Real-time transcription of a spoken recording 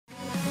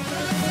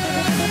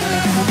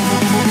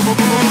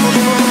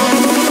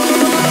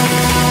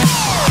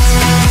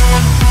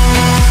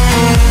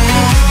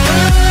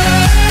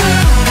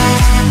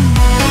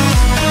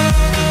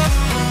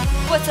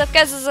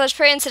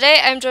AshPurdyy, and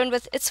today I'm joined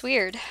with It's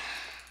Weird.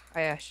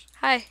 Hi, Ash.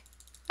 Hi.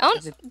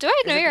 Do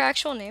I know your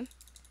actual name?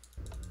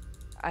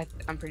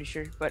 I'm pretty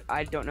sure, but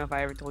I don't know if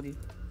I ever told you.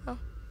 Oh,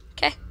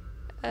 okay.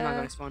 I'm not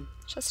gonna spawn.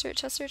 Chester.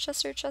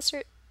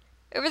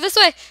 Over this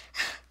way.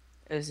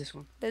 It was this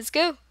one. Let's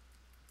go.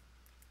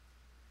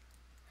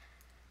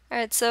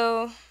 Alright,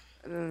 so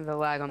The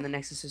lag on the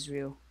Nexus is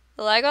real.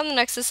 the lag on the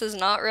Nexus is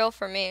not real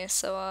for me,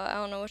 so I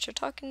don't know what you're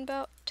talking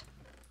about.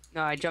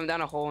 No, I jumped down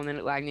a hole and then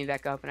it lagged me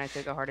back up and I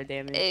took a heart of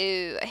damage.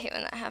 Ew, I hate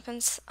when that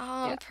happens.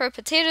 Yeah. Pro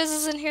Potatoes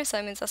is in here, so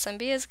that means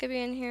SMB is gonna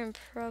be in here, and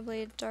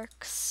probably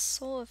Dark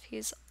Soul if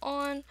he's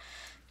on.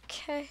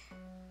 Okay.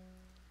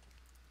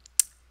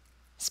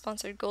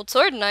 Sponsored Gold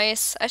Sword,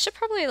 nice. I should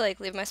probably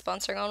leave my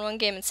sponsoring on one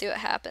game and see what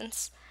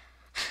happens.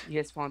 You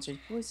get sponsored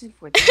poison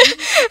for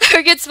the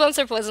Or get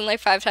sponsored poison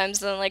 5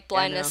 times, and then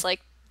blindness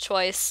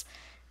twice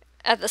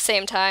at the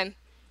same time.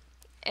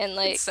 And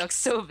it sucks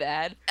so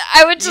bad.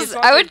 I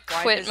would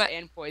quit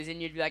and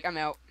poison. You'd be like, I'm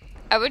out.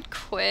 I would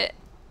quit.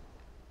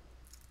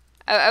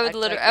 I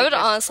would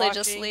honestly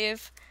just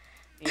leave.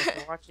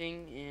 Thanks for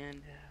watching,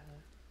 and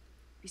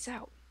peace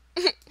out.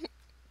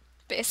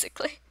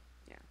 Basically.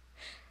 Yeah,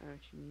 I know what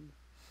you mean.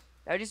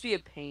 That would just be a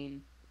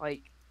pain.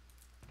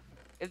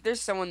 If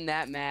there's someone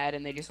that mad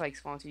and they just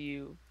sponsor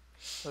you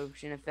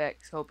potion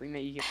effects, hoping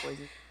that you get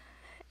poisoned.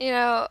 You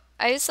know,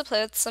 I used to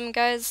play with some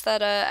guys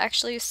that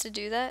actually used to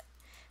do that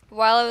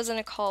while I was in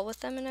a call with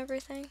them and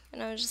everything,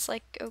 and I was just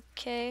like,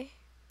 okay.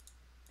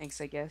 Thanks,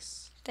 I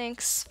guess.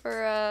 Thanks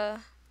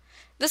for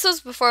This was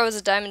before I was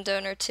a diamond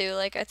donor too.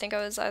 I think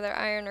I was either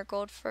iron or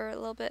gold for a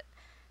little bit.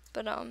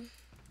 But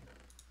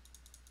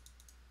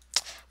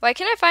why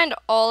can't I find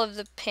all of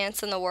the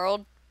pants in the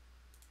world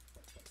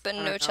but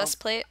no chest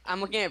plate?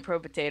 I'm looking at Pro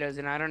Potatoes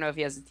and I don't know if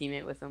he has a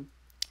teammate with him.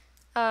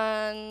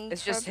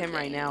 It's just him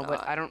right now,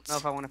 but I don't know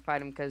if I want to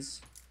fight him because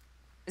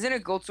isn't a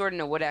gold sword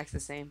and a wood axe the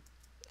same?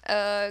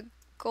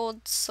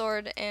 Gold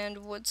sword and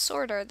wood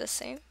sword are the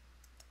same.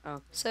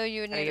 Okay. So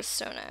you would need a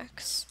stone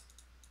axe.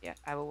 Yeah,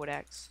 I have a wood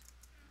axe.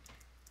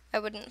 I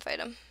wouldn't fight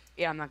him.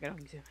 Yeah, I'm not going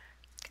to. Okay.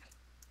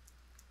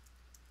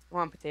 Come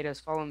on, Potatoes,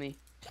 follow me.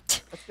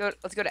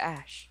 Let's go to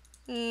Ash.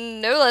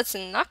 No, let's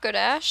not go to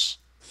Ash.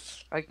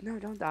 No,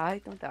 don't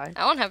die. I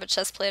don't have a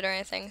chest plate or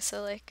anything,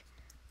 so I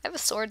have a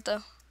sword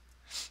though.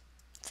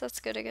 So that's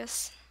good, I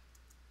guess.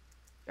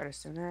 Got a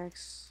stone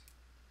axe.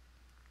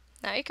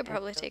 Now you could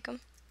probably take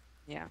them.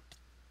 Yeah.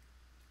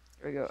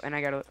 There we go. And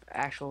I got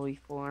actually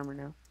full armor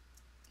now.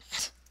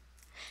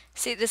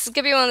 See, this is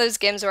gonna be one of those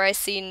games where I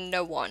see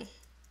no one.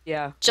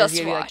 Yeah. Just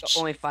gonna watch. Be the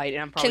only fight,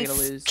 and I'm probably gonna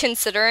lose.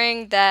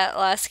 Considering that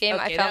last game,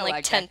 I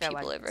found 10 that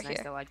people over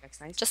here.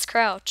 Nice. Just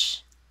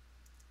crouch.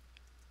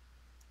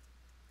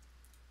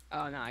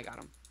 Oh no, I got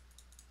him.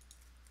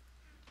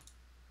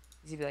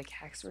 Is he be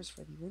Hackstores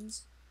for the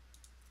wins?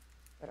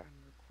 But I'm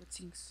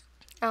recording.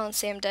 I don't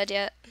see him dead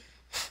yet.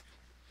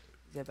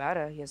 He's about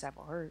to. He has half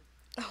a heart.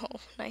 Oh,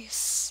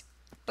 nice.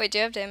 Wait, do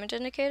you have damage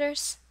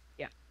indicators?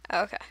 Yeah.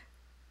 Oh, okay.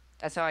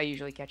 That's how I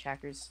usually catch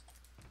hackers.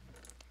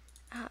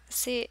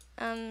 See,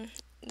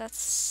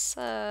 that's,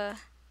 why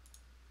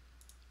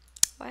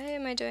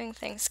am I doing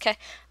things? Okay,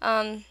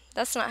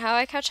 that's not how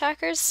I catch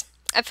hackers.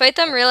 I fight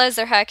them, realize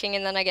they're hacking,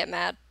 and then I get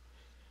mad.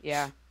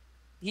 Yeah.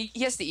 He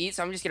has to eat,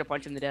 so I'm just gonna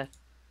punch him to death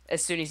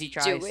as soon as he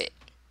tries. Do it.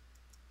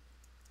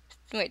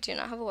 Wait, do you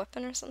not have a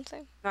weapon or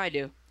something? No, I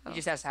do. He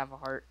just has half a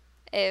heart.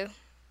 Ew.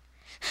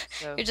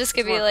 So, you're just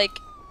gonna be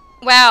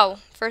wow,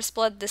 first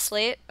blood this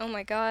late? Oh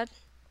my god.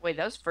 Wait,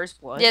 that was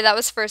first blood? Yeah, that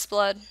was first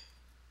blood.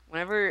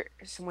 Whenever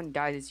someone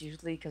dies, it's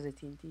usually because of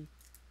TNT.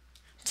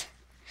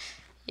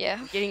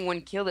 Yeah. Getting one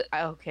kill.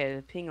 Okay,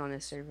 the ping on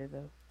this server,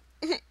 though.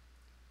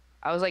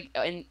 I was,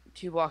 in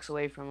 2 blocks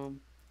away from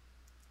him.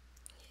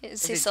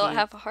 Is he still at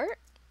half a heart?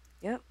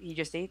 Yep, he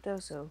just ate, though,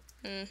 so...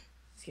 Just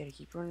gotta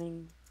keep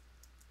running.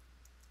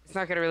 It's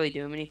not gonna really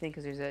do him anything,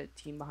 because there's a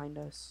team behind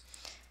us.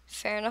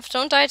 Fair enough.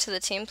 Don't die to the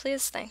team,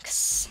 please.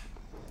 Thanks.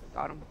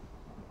 Got him.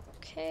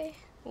 Okay.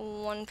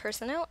 1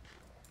 person out.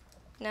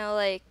 Now,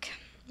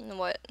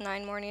 what,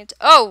 9 more need to...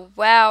 Oh,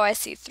 wow, I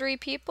see 3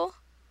 people.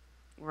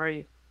 Where are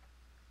you?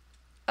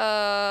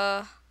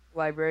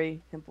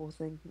 Library, temple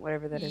thing,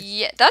 whatever that is.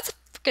 Yeah, that's a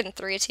fucking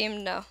 3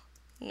 team. No.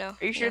 No.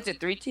 Are you sure it's a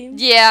 3 team?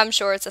 Yeah, I'm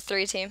sure it's a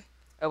 3 team.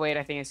 Oh, wait,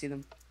 I think I see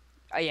them.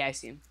 Oh, yeah, I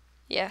see them.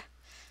 Yeah.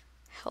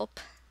 Help.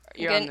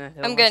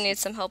 I'm gonna need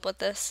some help with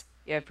this.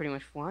 Yeah, pretty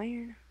much full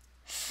iron.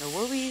 No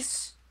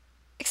worries.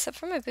 Except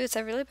for my boots. I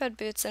have really bad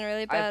boots and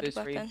really bad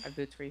weapon. I have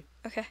boots for you.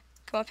 Okay,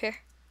 come up here.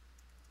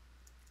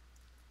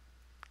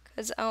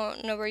 Because I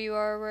don't know where you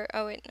are.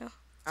 Oh, wait, no.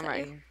 I'm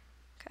right here.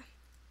 Okay.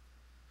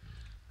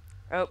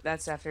 Oh,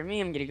 that's after me.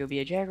 I'm gonna go be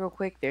a jag real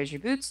quick. There's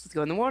your boots. Let's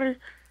go in the water.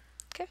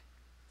 Okay.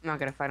 I'm not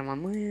gonna fight them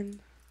on land.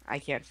 I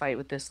can't fight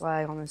with this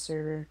lag on the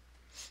server.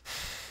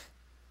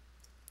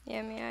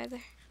 Yeah, me either.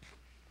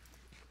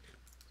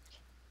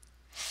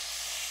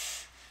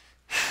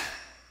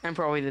 I'm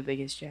probably the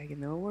biggest jag in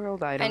the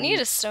world. I need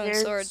a stone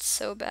sword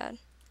so bad.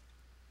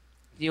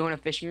 Do you want a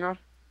fishing rod?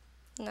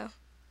 No.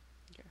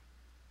 Okay.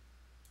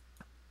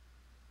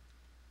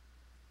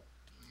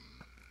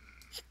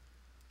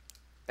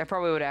 I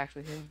probably would have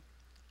actually hit him.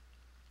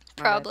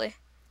 My bad. Probably.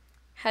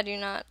 Had you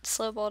not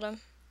slowballed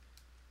him.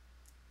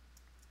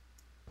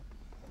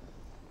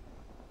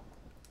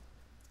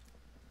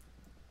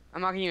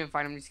 I'm not gonna even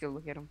fight him. I'm just gonna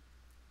look at him.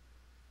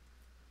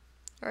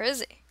 Or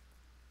is he?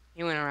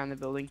 He went around the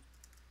building.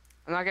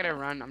 I'm not gonna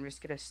run. I'm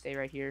just gonna stay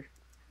right here.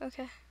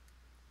 Okay.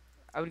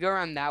 I would go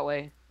around that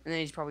way, and then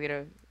he's probably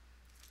gonna.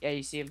 Yeah,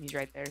 you see him. He's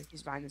right there.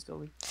 He's behind this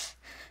building.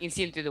 You can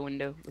see him through the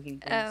window, looking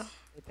things. Oh.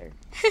 Right there.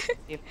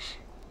 See him?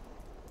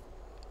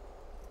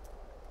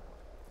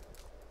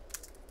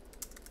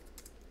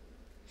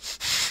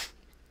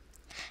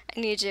 I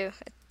need you.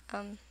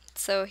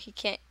 So he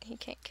can't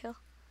kill.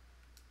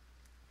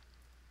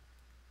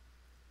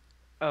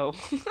 Oh.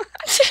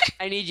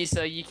 I need you,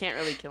 so you can't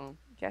really kill him.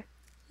 Okay.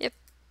 Yep.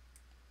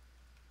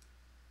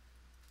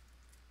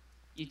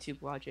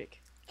 YouTube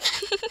logic.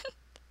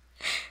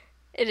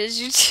 It is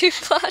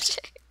YouTube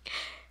logic.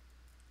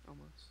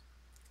 Almost.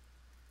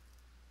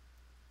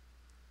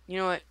 You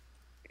know what?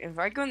 If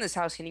I go in this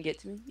house, can you get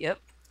to me? Yep.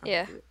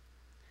 Yeah.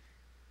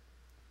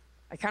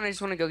 I kind of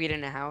just want to go get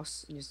in a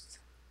house and just.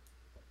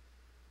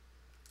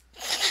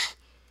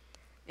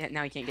 Yeah,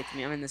 now he can't get to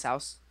me. I'm in this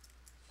house.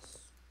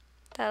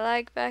 That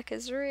lag back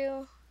is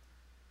real.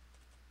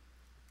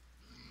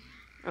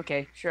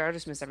 Okay, sure. I'll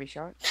just miss every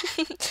shot.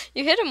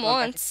 You hit him Well,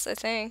 once, I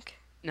think.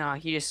 No,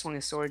 he just swung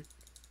a sword.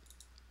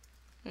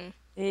 Hmm.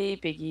 Hey,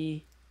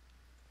 piggy.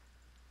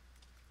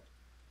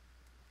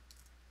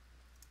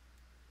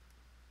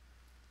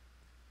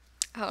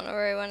 I don't know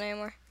where he went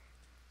anymore.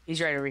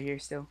 He's right over here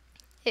still.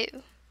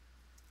 Ew.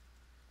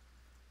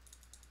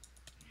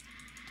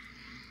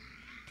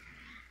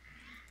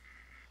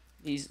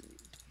 He's.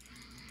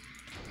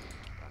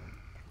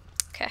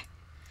 Okay.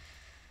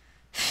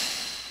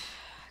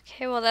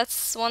 Okay, well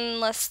that's one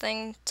less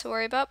thing to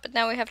worry about, but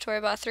now we have to worry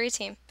about a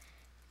 3-team.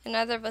 And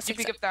neither of us Did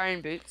you pick up the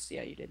iron boots?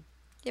 Yeah, you did.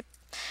 Yep.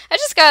 I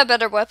just got a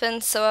better weapon,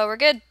 so we're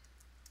good.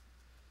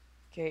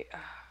 Okay,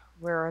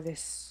 where are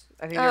this?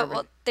 I think they're over.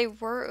 Well, they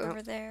were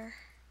over there.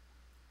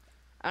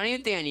 I don't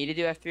even think I need to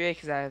do F3A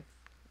because I have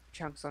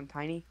chunks on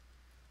tiny.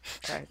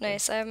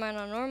 Nice, I have mine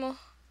on normal.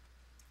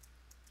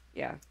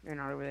 Yeah, they're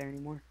not over there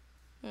anymore.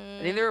 I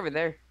Mm. think they're over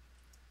there.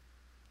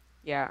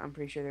 Yeah, I'm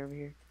pretty sure they're over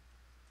here.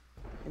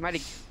 They might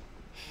have.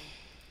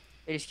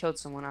 They just killed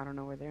someone. I don't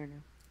know where they're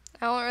now.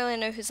 I don't really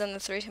know who's in the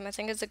 3-team. I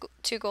think it's the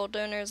 2 gold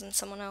donors and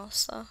someone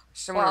else. So.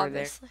 Someone Well, over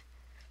obviously.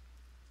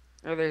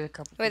 there. Oh, there's a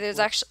couple. Wait, there's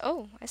people. actually.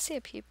 Oh, I see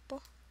a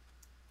people.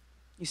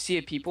 You see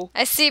a people?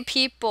 I see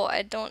people.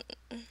 I don't.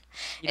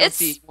 You don't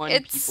see one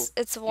people.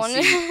 It's You one.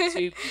 see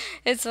 2 people.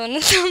 It's 1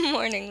 in the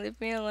morning. Leave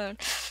me alone.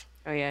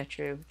 Oh yeah,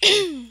 true.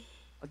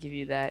 I'll give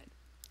you that.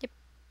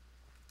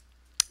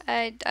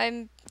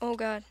 I'm. Oh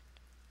God.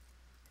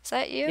 Is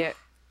that you? Yeah.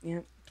 Yeah.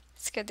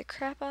 Scared the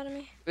crap out of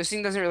me. This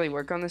thing doesn't really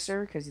work on the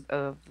server because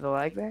of the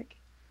lag back.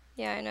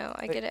 Yeah, I know.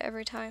 I get it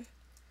every time.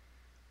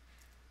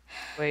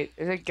 Wait,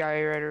 there's a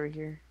guy right over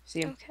here. See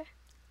him? Okay.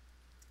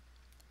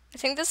 I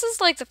think this is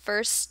like the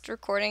first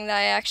recording that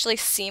I actually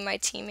see my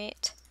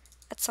teammate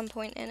at some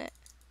point in it.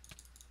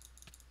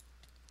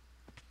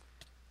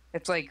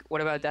 It's like, what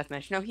about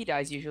deathmatch? No, he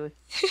dies usually.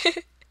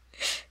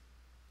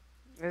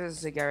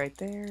 There's a guy right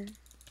there.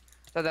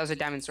 Thought that was a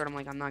diamond sword. I'm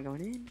like, I'm not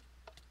going in.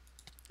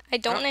 I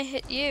don't want to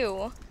hit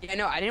you. Yeah,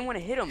 no, I didn't want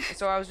to hit him.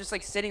 So I was just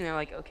like sitting there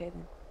like, okay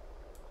then.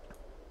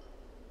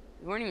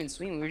 We weren't even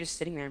swinging. We were just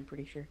sitting there, I'm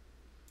pretty sure.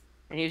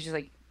 And he was just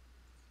like,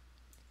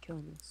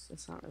 killing us.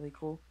 That's not really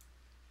cool.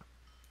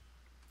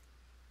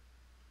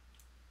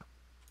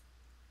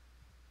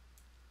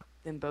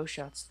 Them bow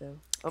shots, though.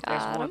 Oh,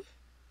 there's Got one. him.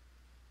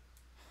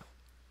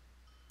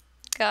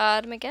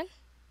 Got him again.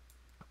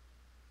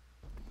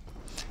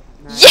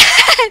 Nice.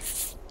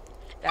 Yes!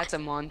 That's a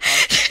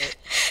montage clip.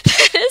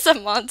 That is a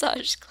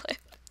montage clip.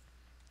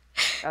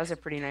 That was a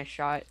pretty nice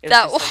shot. It was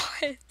That just,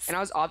 was. like, and I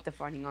was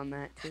optifying on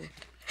that, too.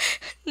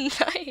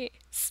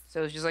 Nice. So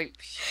it was just like...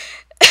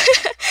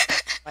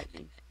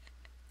 lightning.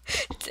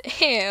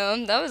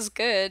 Damn, that was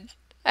good.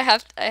 I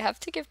have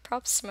to give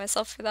props to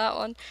myself for that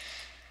one.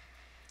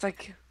 It's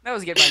like, that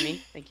was good by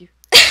me. Thank you.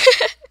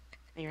 Thank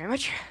you very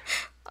much.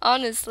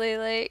 Honestly,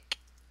 like.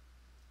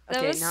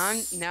 Okay,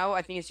 Was... now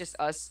I think it's just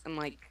us and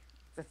like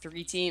the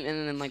 3-team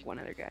and then like one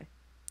other guy.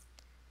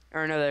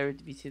 Or no, there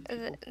would be 2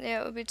 people.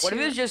 Yeah, it would be 2. What if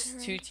it was just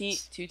two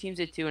teams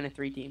of 2 and a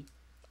 3-team?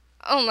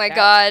 Oh my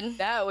God.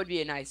 That would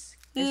be a nice.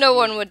 No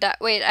one would die.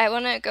 Wait, I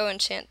want to go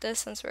enchant this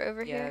since we're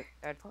over here. Yeah,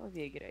 that'd probably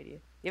be a good idea.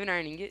 You have an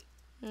iron ingot?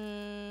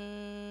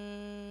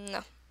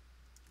 No.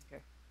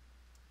 Okay.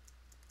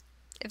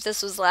 If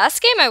this was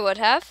last game, I would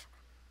have.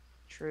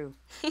 True.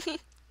 I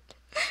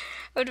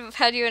would have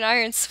had you an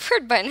iron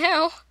sword by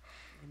now.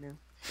 I know.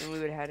 Then we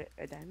would have had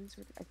a diamond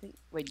sword, I think.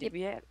 Wait, did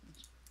we have?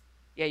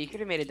 Yeah, you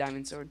could have made a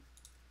diamond sword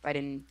if I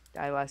didn't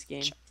die last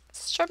game.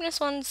 Sharpness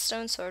 1,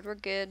 stone sword. We're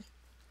good.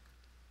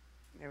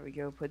 There we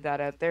go. Put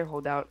that out there.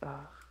 Hold out.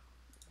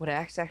 Wood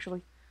axe,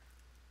 actually.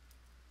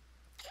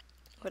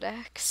 Wood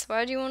axe?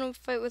 Why do you want to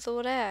fight with a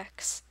wood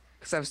axe?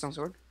 Because I have a stone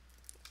sword.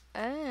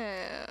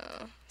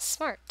 Oh,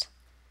 smart.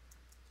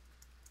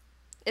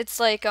 It's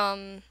like,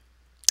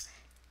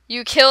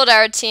 You killed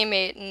our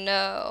teammate.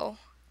 No.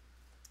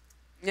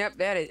 Yep,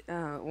 that it.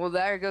 Well,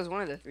 there goes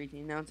one of the 3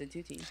 team. Now it's a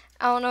 2 team.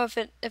 I don't know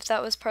if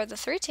that was part of the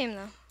 3 team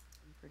though.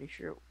 I'm pretty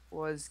sure it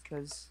was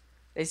because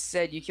they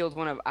said you killed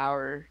one of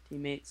our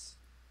teammates,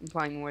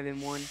 implying more than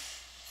one.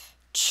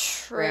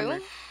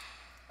 True.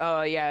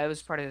 Oh, yeah, it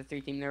was part of the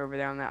 3 team. They're over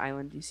there on that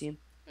island. Do you see him?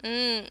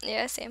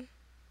 Yeah, I see him.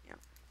 Yeah.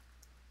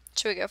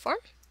 Should we go for him?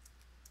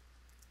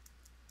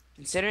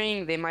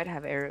 Considering they might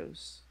have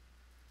arrows.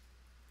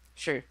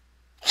 Sure.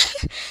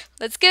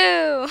 Let's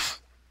go.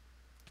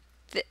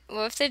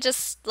 What if they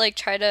just like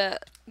try to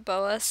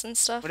bow us and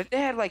stuff? What if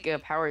they had like a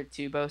power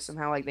 2 bow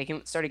somehow? Like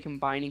they started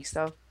combining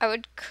stuff. I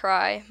would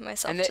cry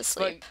myself to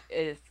sleep. But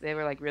if they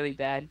were like really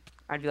bad,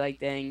 I'd be like,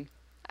 dang.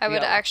 I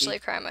would actually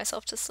cry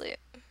myself to sleep.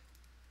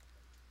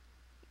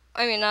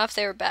 I mean, not if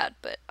they were bad,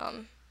 but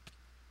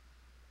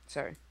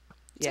Sorry.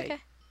 It's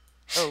okay.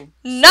 Oh.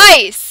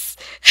 Nice.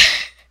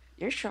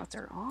 Your shots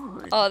are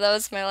on. Oh, that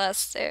was my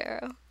last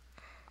arrow.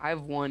 I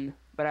have 1,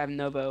 but I have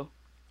no bow,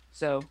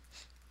 so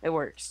it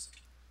works.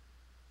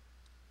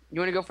 You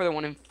want to go for the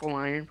one in full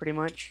iron, pretty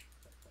much?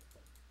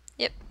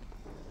 Yep.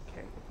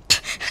 Okay.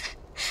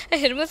 I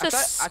hit him with I a.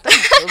 thought you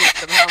killed it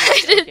somehow.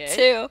 I did okay.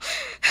 too.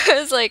 I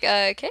was like,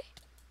 okay.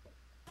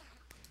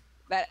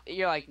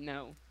 You're like,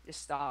 no,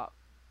 just stop.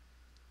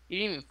 You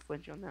didn't even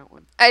flinch on that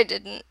one. I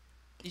didn't.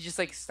 You just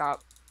like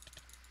stop.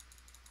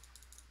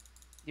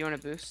 You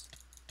want to boost?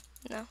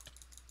 No.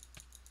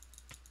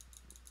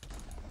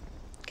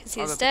 Because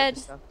he's dead.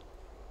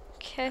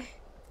 Okay.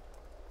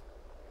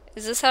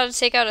 Is this how to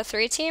take out a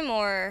 3 team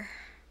or?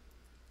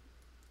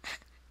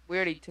 We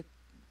already took.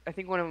 I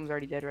think one of them's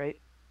already dead, right?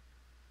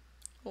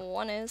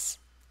 One is.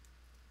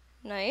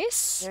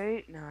 Nice.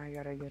 Okay, now I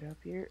gotta get up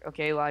here.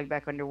 Okay, lag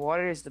back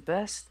underwater is the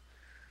best.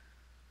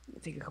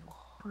 Take a couple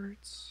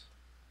hearts.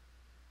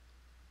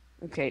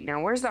 Okay,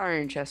 now where's the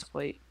iron chest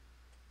plate?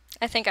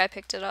 I think I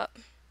picked it up.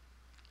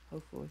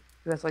 Hopefully.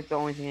 That's like the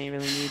only thing I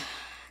really need.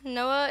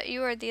 Noah,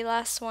 you are the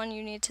last one.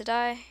 You need to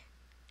die.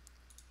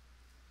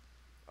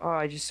 Oh,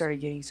 I just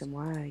started getting some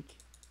lag.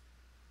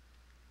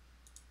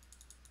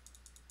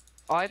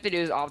 All I have to do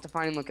is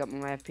Optifine and look up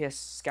when my FPS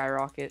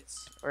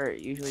skyrockets, or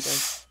it usually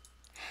does.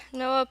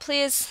 Noah,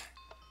 please.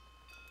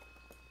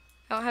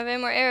 I don't have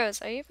any more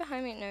arrows. Are you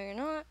behind me? No, you're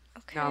not.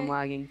 Okay. No, I'm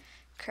lagging.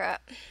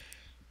 Crap.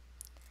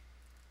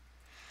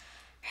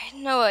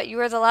 Alright, Noah, you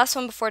are the last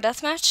one before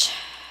deathmatch.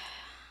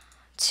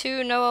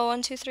 2, Noah,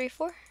 1, 2, 3,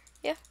 4.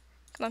 Yeah.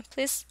 Come on,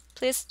 please.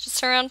 Please, just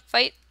turn around.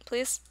 Fight,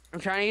 please. I'm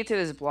trying to get to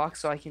this block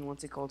so I can,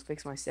 what's it called,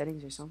 fix my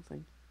settings or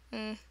something.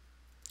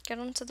 Get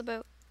onto the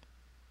boat.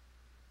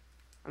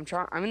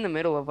 I'm in the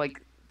middle of,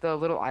 like, the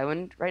little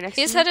island right next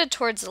to me. He's headed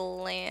towards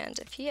land.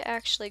 If he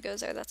actually goes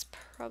there, that's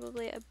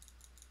probably a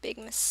big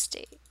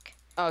mistake.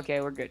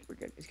 Okay, we're good. We're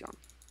good. He's gone.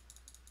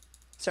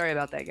 Sorry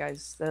about that,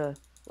 guys. The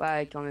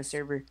lag on the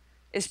server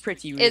is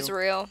pretty real. It's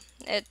real.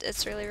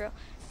 It's really real.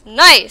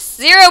 Nice!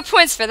 0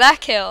 points for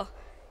that kill.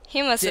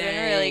 He must have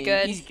been really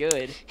good. He's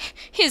good.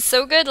 He's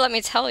so good, let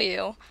me tell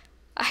you.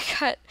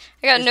 I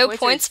got no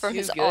points from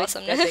his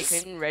awesomeness. That they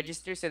couldn't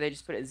register, so they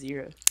just put it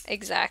 0.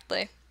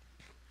 Exactly.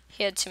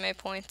 He had too many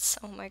points.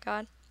 Oh my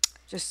god.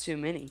 Just too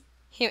many.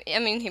 I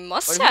mean, he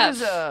must have.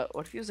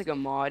 What if he was like a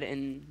mod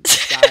in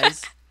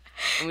Disguise,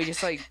 and we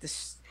just like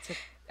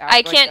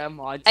I can't. Like a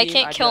mod I team?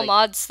 can't I'd kill like,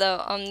 mods though.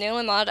 The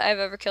only mod I've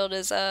ever killed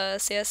is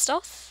CS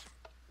Stealth.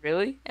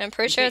 Really? And I'm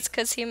pretty sure it's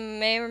because he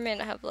may or may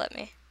not have let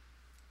me.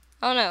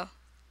 I don't know.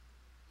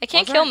 I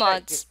can't kill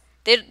mods.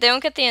 They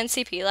don't get the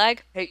NCP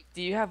lag. Hey,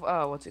 do you have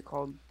what's it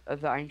called?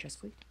 The iron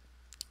chest plate?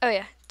 Oh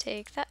yeah,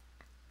 take that.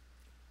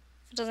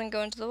 If it doesn't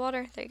go into the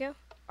water, there you go.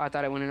 Oh, I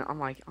thought it went in. I'm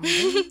like,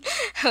 I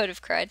would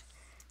have cried.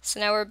 So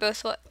now we're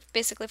both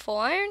basically full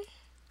iron.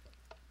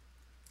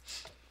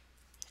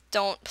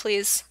 Don't,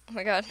 please. Oh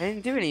my god. I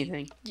didn't do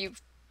anything. You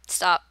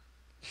stop.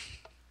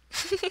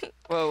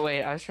 Whoa,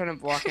 wait. I was trying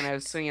to block and I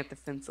was swinging at the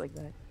fence like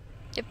that.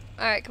 Yep.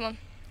 All right, come on.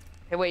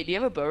 Hey, wait. Do you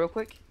have a bow real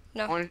quick?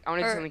 No. I want to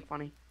do something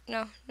funny.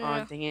 No.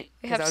 Oh, dang it.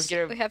 We have I was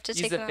gonna we have to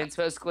use take the them fence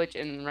post glitch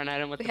and run at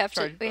him with we the have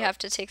charge to. We have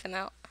to take them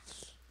out.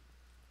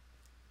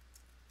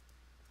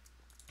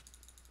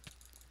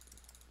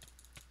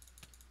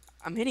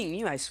 I'm hitting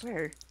you, I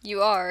swear.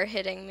 You are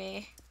hitting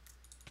me.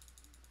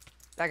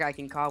 That guy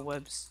can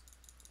cobwebs.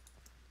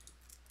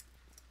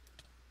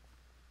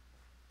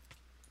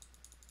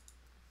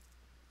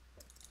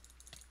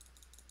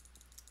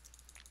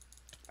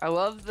 Got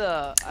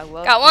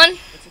one.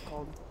 What's it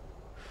called?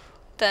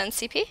 The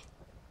NCP.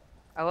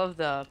 I love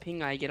the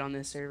ping I get on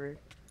this server.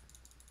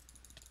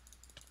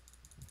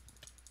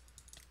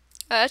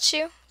 Oh, that's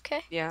you.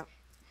 Okay. Yeah.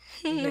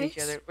 We hit each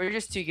other. We're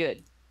just too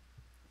good.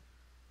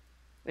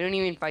 We don't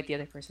even fight the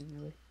other person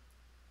really.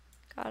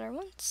 Got her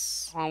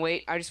once. Hold on,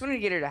 wait. I just wanted to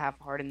get her to half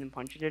a heart and then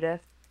punch her to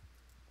death.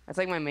 That's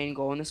like my main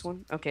goal in this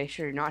one. Okay,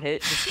 sure, not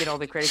hit. Just get all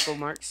the critical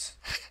marks.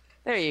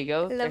 There you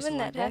go. Love when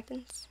that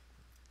happens.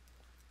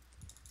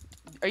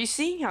 Are you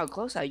seeing how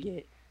close I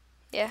get?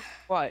 Yeah.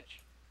 Watch.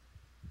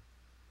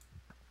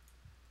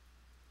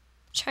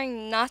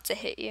 Trying not to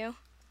hit you.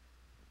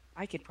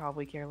 I could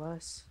probably care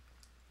less.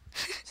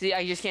 See,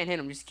 I just can't hit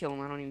him. Just kill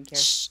him. I don't even care.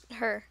 Shh,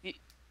 her.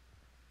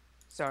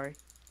 Sorry.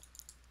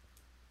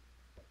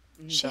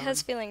 She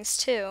has feelings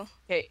too.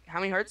 Okay, how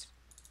many hearts?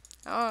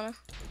 I don't know.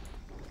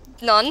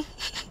 None.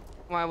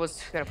 Well, I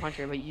was gonna punch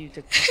her, but you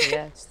took the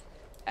yes.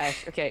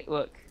 Ash, okay,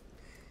 look.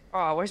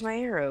 Oh, where's my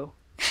arrow?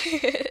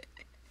 Can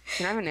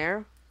I have an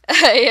arrow?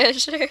 Yeah,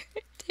 sure.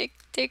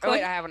 Take Oh one.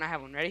 wait, I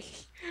have one. Ready?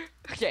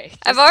 Okay.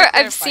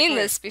 I've seen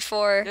this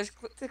before. Just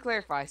to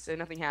clarify, so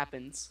nothing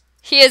happens.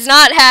 He is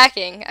not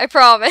hacking. I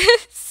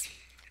promise.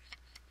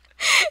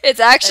 It's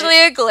actually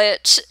a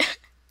glitch.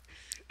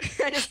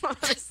 I just want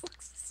this.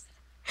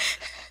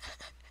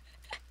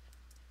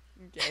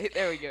 Okay,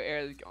 there we go.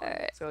 Arrow's gone.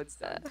 Alright. So it's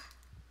done.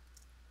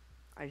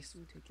 I just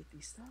need to get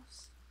these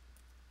stuffs.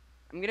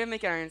 I'm gonna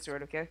make an iron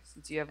sword, okay?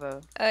 Since you have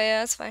a. Oh yeah,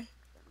 that's fine.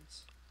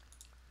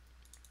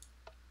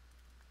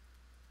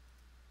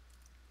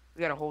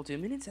 We got a whole 2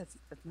 minutes. That's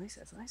nice.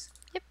 That's nice.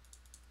 Yep.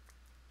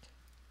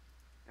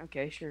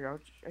 Okay, sure.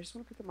 I just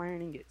want to pick up my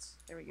iron ingots.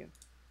 There we go.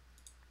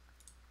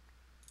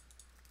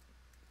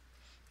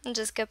 I'm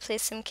just gonna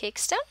place some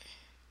cakes down.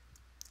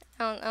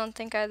 I don't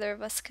think either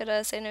of us could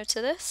say no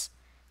to this.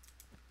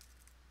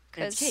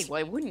 It's cake.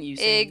 Why wouldn't you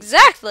say?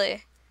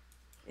 Exactly.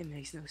 It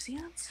makes no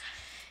sense.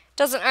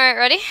 Doesn't. Alright,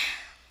 ready?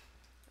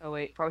 Oh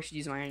wait, probably should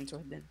use my iron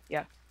sword then.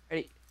 Yeah.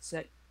 Ready,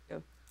 set,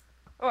 go.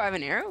 Oh, I have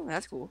an arrow?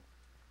 That's cool.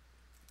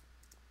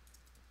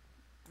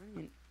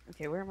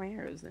 Okay, where are my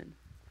arrows then?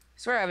 I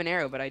swear I have an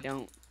arrow, but I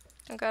don't.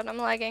 Oh god, I'm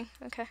lagging.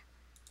 Okay.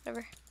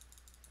 Whatever.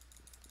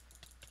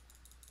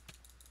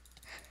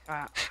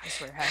 I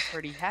swear,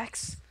 AshPurdyy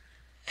hacks.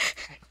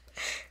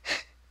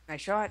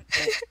 Nice shot.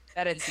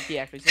 That NCP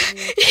actually saved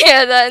me.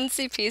 Yeah, that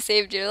NCP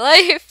saved your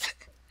life.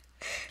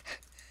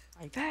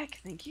 Right back,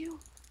 thank you.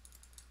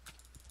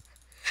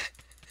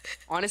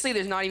 Honestly,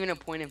 there's not even a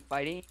point in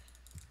fighting.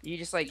 You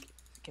just like,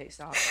 okay,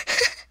 stop.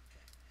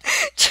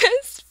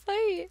 Just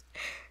fight.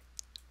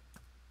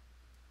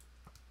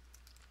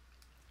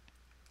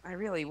 I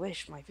really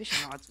wish my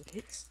fishing rods would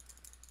hit.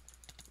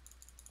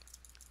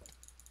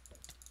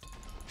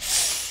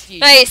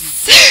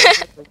 Nice.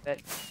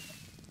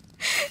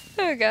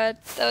 Oh god,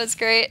 that was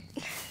great.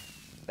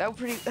 That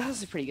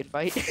was a pretty good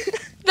fight.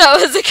 That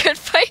was a good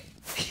fight.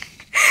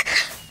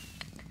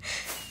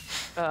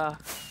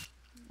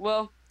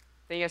 Well,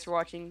 thank you guys for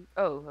watching.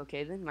 Oh,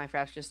 okay then. My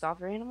fraps just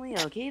stopped randomly.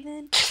 Okay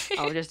then.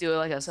 I'll just do it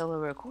like a solo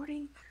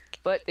recording.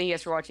 But thank you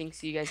guys for watching.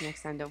 See you guys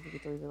next time. Don't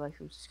forget to leave a like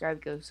and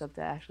subscribe. Go sub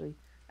to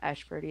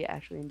AshPurdyy,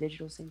 Ashley in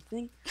digital, same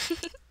thing.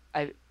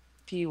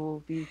 P will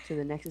be to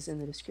the Nexus in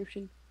the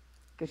description.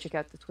 Go check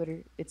out the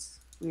Twitter. It's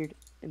weird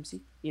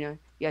MC. You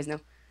guys know.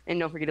 And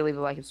don't forget to leave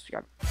a like and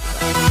subscribe.